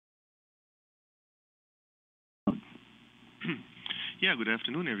Yeah, good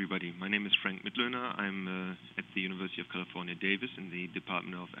afternoon, everybody. My name is Frank Mitloehner. I'm at the University of California, Davis in the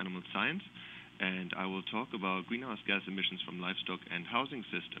Department of Animal Science, and I will talk about greenhouse gas emissions from livestock and housing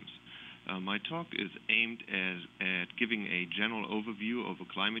systems. My talk is aimed at giving a general overview of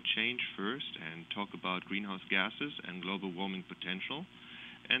climate change first and talk about greenhouse gases and global warming potential,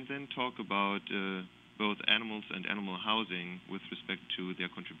 and then talk about both animals and animal housing with respect to their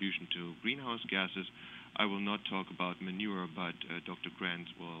contribution to greenhouse gases. I will not talk about manure, but Dr. Grant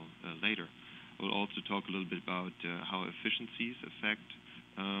will later. We'll also talk a little bit about how efficiencies affect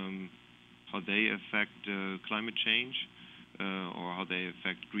climate change or how they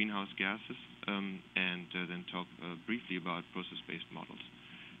affect greenhouse gases, and then talk briefly about process-based models.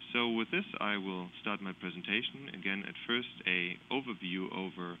 So with this, I will start my presentation. Again, at first, an overview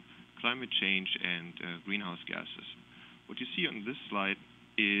over climate change and greenhouse gases. What you see on this slide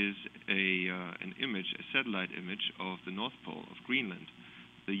is an image, a satellite image of the North Pole of Greenland.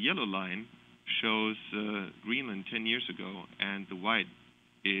 The yellow line shows Greenland 10 years ago, and the white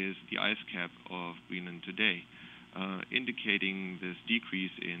is the ice cap of Greenland today, indicating this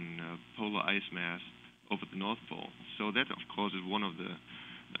decrease in polar ice mass over the North Pole. So that, of course, is one of the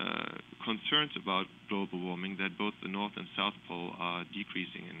concerns about global warming, that both the North and South Pole are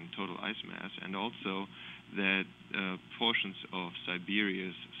decreasing in total ice mass, and also that portions of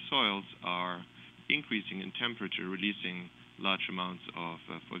Siberia's soils are increasing in temperature, releasing large amounts of,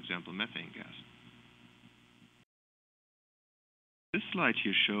 for example, methane gas. This slide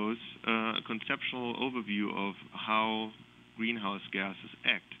here shows a conceptual overview of how greenhouse gases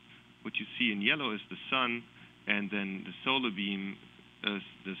act. What you see in yellow is the sun, and then the solar beam,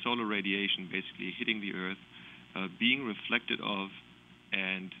 the solar radiation basically hitting the Earth, being reflected off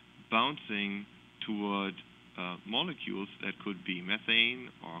and bouncing toward molecules that could be methane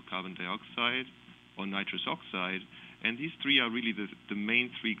or carbon dioxide or nitrous oxide. And these three are really the main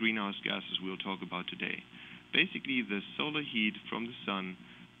three greenhouse gases we'll talk about today. Basically, the solar heat from the sun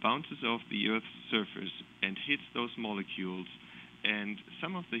bounces off the Earth's surface and hits those molecules, and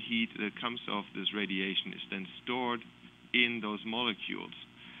some of the heat that comes off this radiation is then stored in those molecules,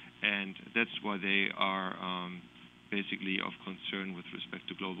 and that's why they are basically of concern with respect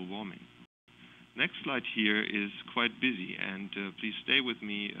to global warming. Next slide here is quite busy, and please stay with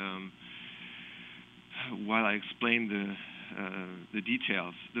me while I explain the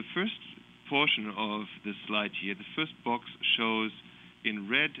details. The first portion of this slide here, the first box shows in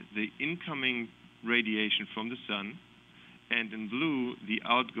red the incoming radiation from the sun, and in blue the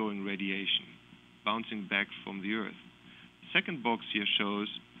outgoing radiation bouncing back from the Earth. The second box here shows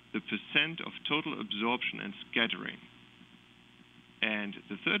the percent of total absorption and scattering. And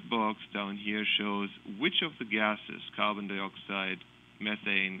the third box down here shows which of the gases, carbon dioxide,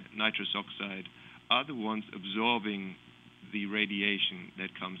 methane, nitrous oxide, are the ones absorbing the radiation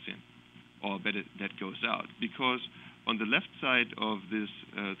that comes in, or better, that goes out. Because on the left side of this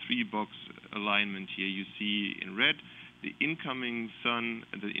three-box alignment here, you see in red the incoming sun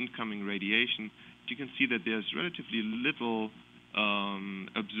and the incoming radiation. You can see that there's relatively little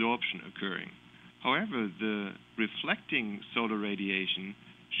absorption occurring. However, the reflecting solar radiation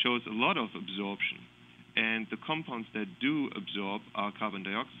shows a lot of absorption, and the compounds that do absorb are carbon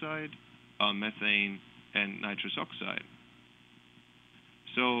dioxide, are methane, and nitrous oxide.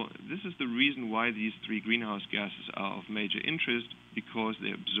 So this is the reason why these three greenhouse gases are of major interest, because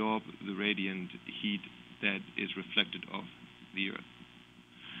they absorb the radiant heat that is reflected off the Earth.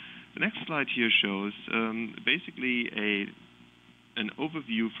 The next slide here shows basically an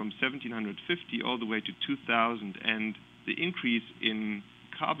overview from 1750 all the way to 2000 and the increase in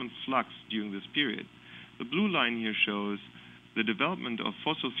carbon flux during this period. The blue line here shows the development of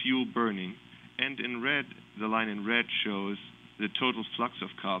fossil fuel burning, and in red, the line in red shows the total flux of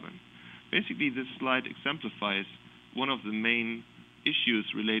carbon. Basically, this slide exemplifies one of the main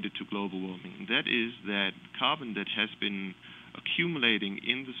issues related to global warming, and that is that carbon that has been accumulating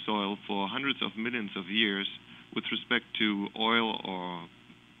in the soil for hundreds of millions of years with respect to oil or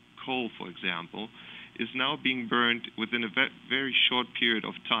coal, for example, is now being burned within a very short period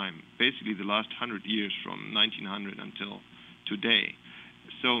of time, basically the last 100 years from 1900 until today.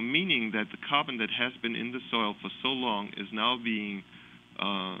 So meaning that the carbon that has been in the soil for so long is now being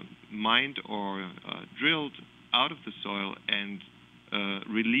mined or drilled out of the soil and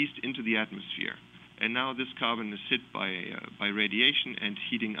released into the atmosphere. And now this carbon is hit by radiation and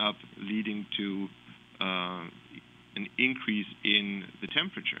heating up, leading to an increase in the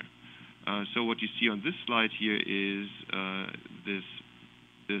temperature. So what you see on this slide here is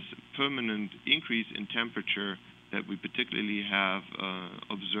this permanent increase in temperature that we particularly have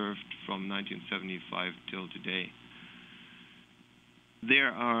observed from 1975 till today.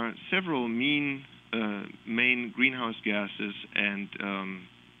 There are several main greenhouse gases and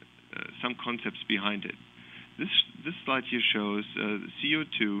some concepts behind it. This slide here shows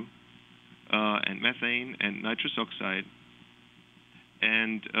CO2 and methane and nitrous oxide,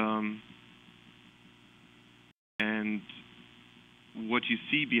 and what you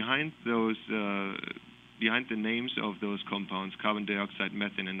see behind those behind the names of those compounds, carbon dioxide,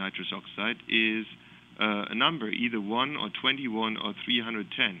 methane, and nitrous oxide, is a number, either 1 or 21 or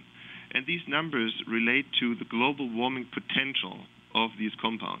 310. And these numbers relate to the global warming potential of these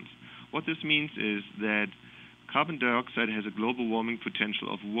compounds. What this means is that carbon dioxide has a global warming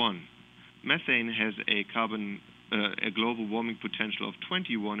potential of 1. Methane has a global warming potential of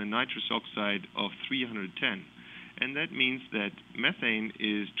 21, and nitrous oxide of 310. And that means that methane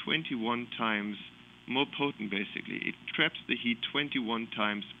is 21 times more potent, basically. It traps the heat 21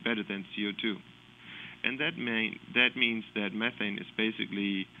 times better than CO2. And that means that methane is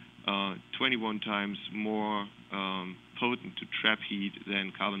basically 21 times more potent to trap heat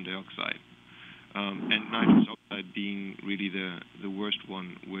than carbon dioxide. And nitrous oxide being really the worst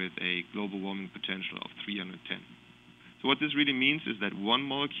one, with a global warming potential of 310. So what this really means is that 1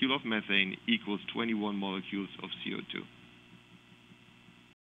 molecule of methane equals 21 molecules of CO2.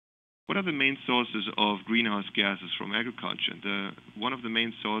 What are the main sources of greenhouse gases from agriculture? One of the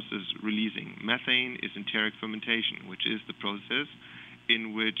main sources releasing methane is enteric fermentation, which is the process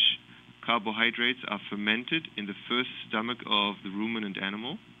in which carbohydrates are fermented in the first stomach of the ruminant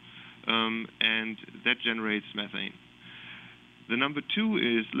animal, and that generates methane. The number 2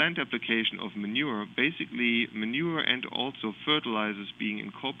 is land application of manure, basically manure and also fertilizers being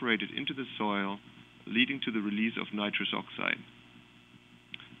incorporated into the soil, leading to the release of nitrous oxide.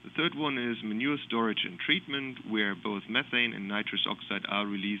 The third one is manure storage and treatment, where both methane and nitrous oxide are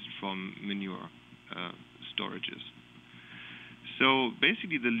released from manure storages. So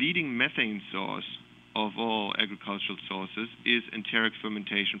basically the leading methane source of all agricultural sources is enteric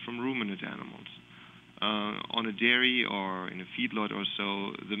fermentation from ruminant animals. On a dairy or in a feedlot or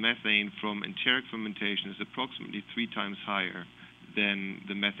so, the methane from enteric fermentation is approximately 3 times higher than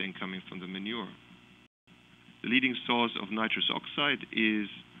the methane coming from the manure. The leading source of nitrous oxide is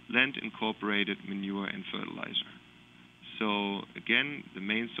land-incorporated manure and fertilizer. So again, the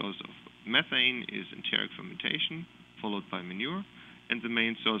main source of methane is enteric fermentation, followed by manure, and the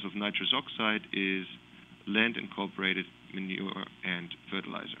main source of nitrous oxide is land-incorporated manure and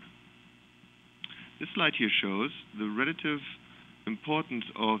fertilizer. This slide here shows the relative importance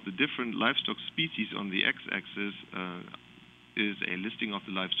of the different livestock species. On the x-axis is a listing of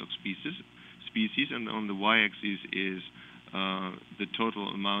the livestock species, and on the y-axis is the total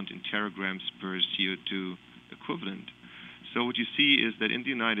amount in teragrams per CO2 equivalent. So what you see is that in the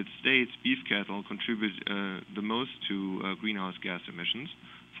United States, beef cattle contribute the most to greenhouse gas emissions,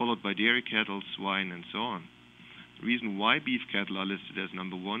 followed by dairy cattle, swine, and so on. The reason why beef cattle are listed as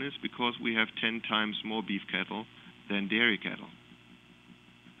number 1 is because we have 10 times more beef cattle than dairy cattle.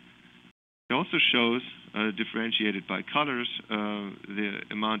 It also shows, differentiated by colors, the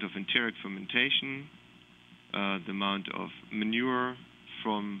amount of enteric fermentation, the amount of manure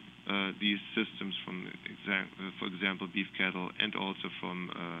from these systems, for example, beef cattle, and also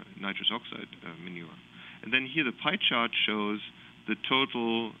from nitrous oxide manure. And then here the pie chart shows the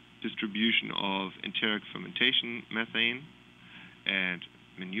total distribution of enteric fermentation methane and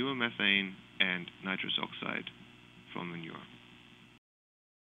manure methane and nitrous oxide from manure.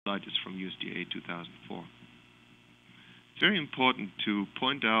 The slide is from USDA 2004. It's very important to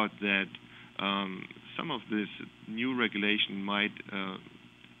point out that some of this new regulation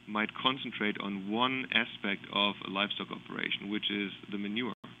might concentrate on one aspect of a livestock operation, which is the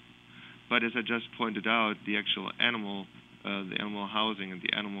manure. But as I just pointed out, the actual animal, the animal housing and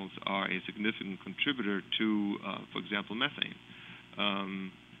the animals are a significant contributor to, for example, methane.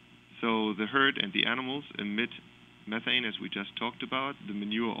 So the herd and the animals emit methane, as we just talked about. The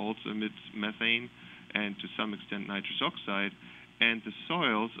manure also emits methane and to some extent nitrous oxide. And the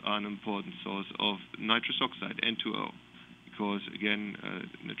soils are an important source of nitrous oxide, N2O, because, again,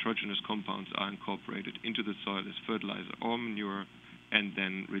 nitrogenous compounds are incorporated into the soil as fertilizer or manure and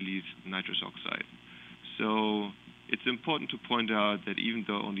then release nitrous oxide. So it's important to point out that even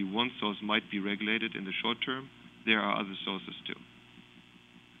though only one source might be regulated in the short term, there are other sources too.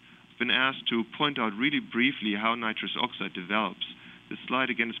 I've been asked to point out really briefly how nitrous oxide develops. This slide,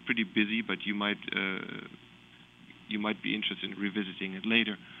 again, is pretty busy, but you might be interested in revisiting it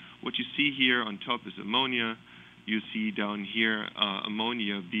later. What you see here on top is ammonia. You see down here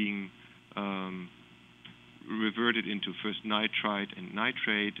ammonia being reverted into first nitrite and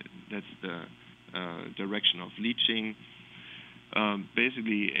nitrate. That's the direction of leaching.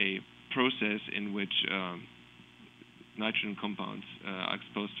 basically a process in which nitrogen compounds are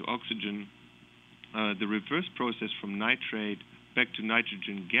exposed to oxygen. The reverse process from nitrate back to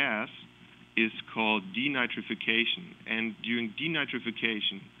nitrogen gas is called denitrification, and during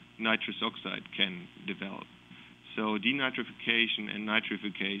denitrification, nitrous oxide can develop. So denitrification and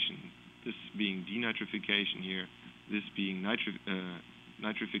nitrification, this being denitrification here, this being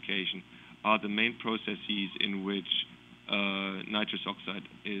nitrification, are the main processes in which nitrous oxide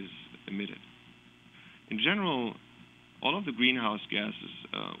is emitted. In general, all of the greenhouse gases,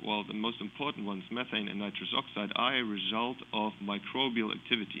 well, the most important ones, methane and nitrous oxide, are a result of microbial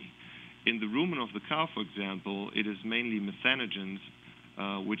activity. In the rumen of the cow, for example, it is mainly methanogens,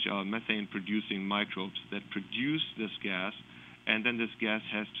 which are methane-producing microbes that produce this gas, and then this gas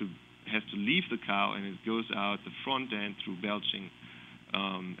has to leave the cow, and it goes out the front end through belching.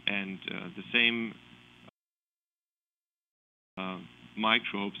 The same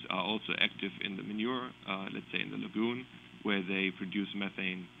microbes are also active in the manure, let's say in the lagoon, where they produce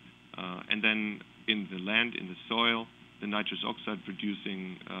methane. And then in the land, in the soil, the nitrous oxide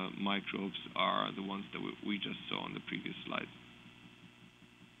producing microbes are the ones that we just saw on the previous slide.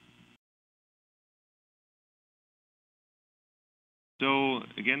 So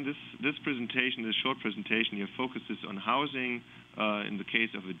again, this presentation, this short presentation here, focuses on housing. In the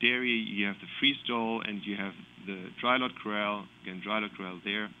case of a dairy, you have the free stall and you have the dry lot corral. Again, dry lot corral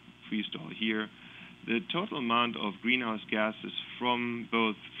there, free stall here. The total amount of greenhouse gases from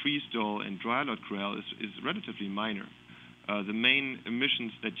both free stall and dry lot corral is relatively minor. The main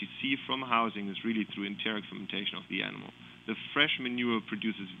emissions that you see from housing is really through enteric fermentation of the animal. The fresh manure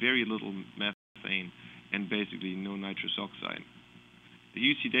produces very little methane and basically no nitrous oxide. At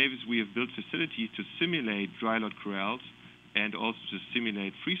UC Davis, we have built facilities to simulate dry lot corrals and also to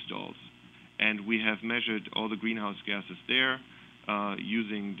simulate free stalls. And we have measured all the greenhouse gases there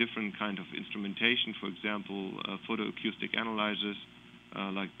using different kind of instrumentation, for example, photoacoustic analyzers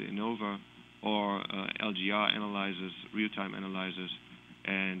like the INNOVA, or LGR analyzers, real-time analyzers.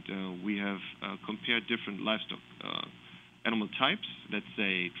 And we have compared different livestock animal types, let's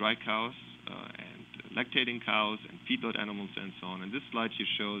say dry cows and lactating cows and feedlot animals and so on. And this slide here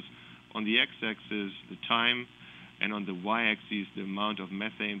shows on the x-axis the time, and on the y-axis the amount of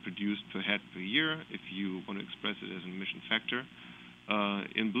methane produced per head per year, if you want to express it as an emission factor.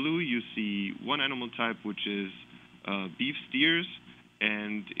 In blue you see one animal type, which is beef steers,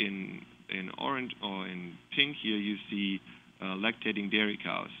 and in orange or in pink here you see lactating dairy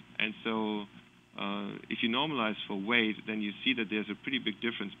cows. And so if you normalize for weight, then you see that there's a pretty big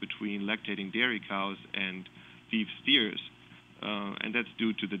difference between lactating dairy cows and beef steers. And that's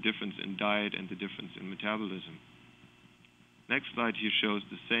due to the difference in diet and the difference in metabolism. Next slide here shows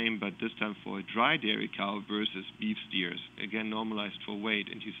the same, but this time for a dry dairy cow versus beef steers. Again, normalized for weight,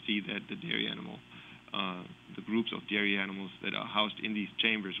 and you see that the dairy animal, the groups of dairy animals that are housed in these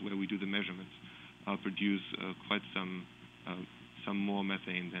chambers where we do the measurements, produce quite some more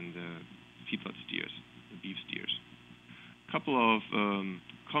methane than the feedlot steers, the beef steers. A couple of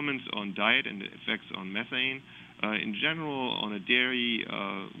comments on diet and the effects on methane. In general, on a dairy,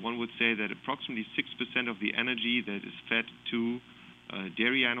 one would say that approximately 6% of the energy that is fed to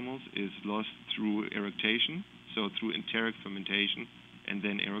dairy animals is lost through eructation, so through enteric fermentation and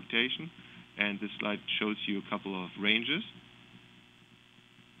then eructation. And this slide shows you a couple of ranges.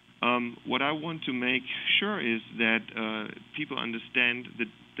 What I want to make sure is that people understand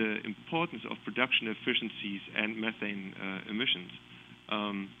the importance of production efficiencies and methane emissions.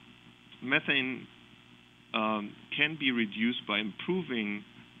 Methane can be reduced by improving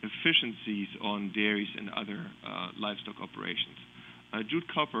efficiencies on dairies and other livestock operations. Jude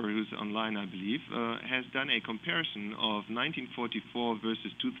Copper, who's online, I believe, has done a comparison of 1944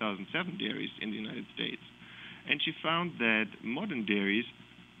 versus 2007 dairies in the United States. And she found that modern dairies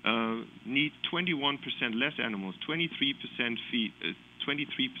need 21% less animals, 23%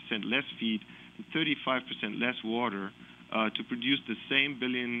 less feed, and 35% less water to produce the same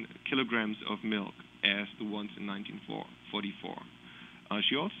billion kilograms of milk as the ones in 1944.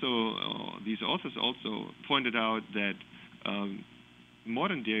 These authors also pointed out that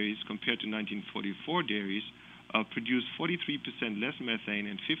modern dairies compared to 1944 dairies produce 43% less methane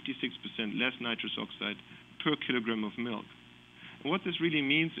and 56% less nitrous oxide per kilogram of milk. And what this really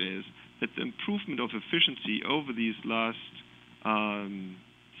means is that the improvement of efficiency over these last 60,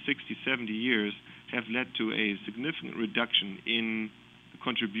 70 years have led to a significant reduction in the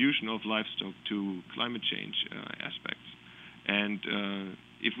contribution of livestock to climate change aspects. And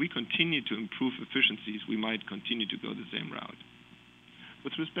if we continue to improve efficiencies, we might continue to go the same route.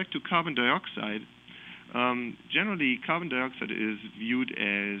 With respect to carbon dioxide, Generally, carbon dioxide is viewed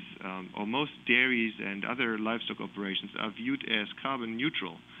as, or most dairies and other livestock operations are viewed as carbon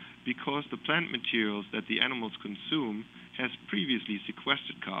neutral because the plant materials that the animals consume has previously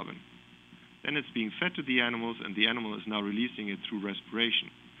sequestered carbon. Then it's being fed to the animals, and the animal is now releasing it through respiration.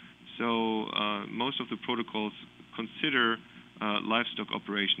 So most of the protocols consider livestock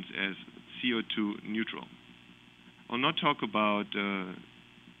operations as CO2 neutral. I'll not talk about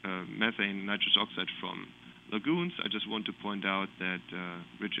methane, nitrous oxide from lagoons. I just want to point out that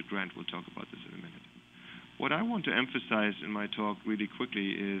Richard Grant will talk about this in a minute. What I want to emphasize in my talk really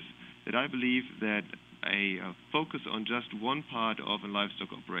quickly is that I believe that a focus on just one part of a livestock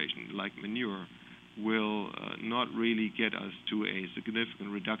operation, like manure, will not really get us to a significant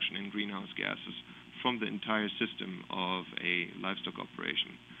reduction in greenhouse gases from the entire system of a livestock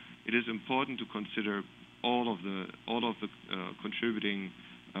operation. It is important to consider all of the contributing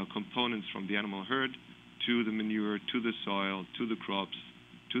components from the animal herd to the manure, to the soil, to the crops,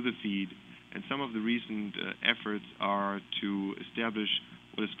 to the feed. And some of the recent efforts are to establish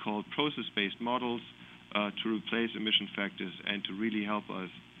what is called process-based models to replace emission factors and to really help us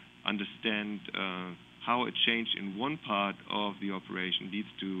understand how a change in one part of the operation leads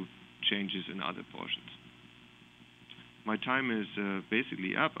to changes in other portions. My time is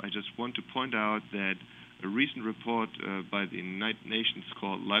basically up. I just want to point out that a recent report by the United Nations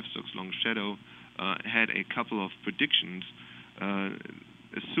called Livestock's Long Shadow had a couple of predictions,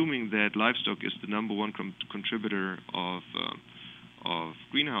 assuming that livestock is the number one contributor of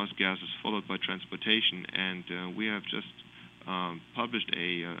greenhouse gases, followed by transportation. And we have just published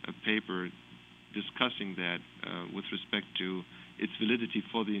a paper discussing that with respect to its validity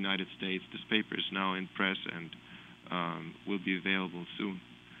for the United States. This paper is now in press and will be available soon.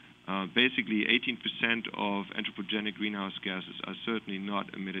 Basically, 18% of anthropogenic greenhouse gases are certainly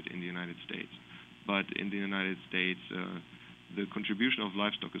not emitted in the United States. But in the United States, the contribution of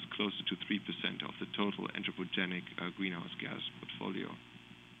livestock is closer to 3% of the total anthropogenic greenhouse gas portfolio.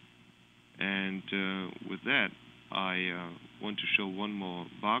 And with that, I want to show one more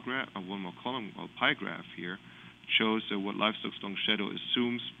bar graph, one more column or pie graph here. It shows what Livestock's Long Shadow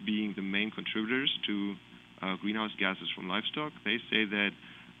assumes being the main contributors to greenhouse gases from livestock. They say that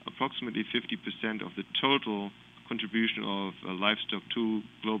approximately 50% of the total contribution of livestock to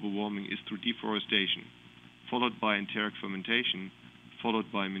global warming is through deforestation, followed by enteric fermentation, followed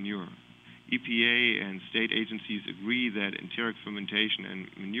by manure. EPA and state agencies agree that enteric fermentation and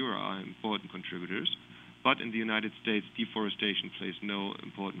manure are important contributors, but in the United States, deforestation plays no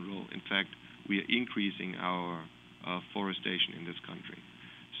important role. In fact, we are increasing our forestation in this country.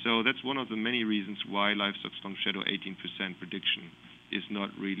 So that's one of the many reasons why Livestock's Long Shadow 18% prediction is not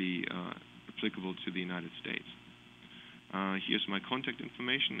really applicable to the United States. Here's my contact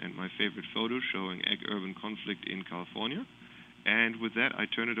information and my favorite photo showing ag-urban conflict in California. And with that, I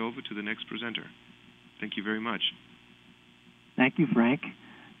turn it over to the next presenter. Thank you very much. Thank you, Frank.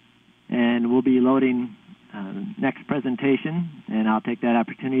 And we'll be loading next presentation, and I'll take that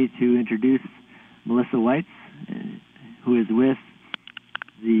opportunity to introduce Melissa Weitz, who is with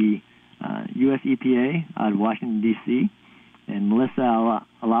the U.S. EPA out of Washington, D.C. And Melissa, I'll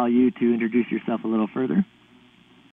allow you to introduce yourself a little further.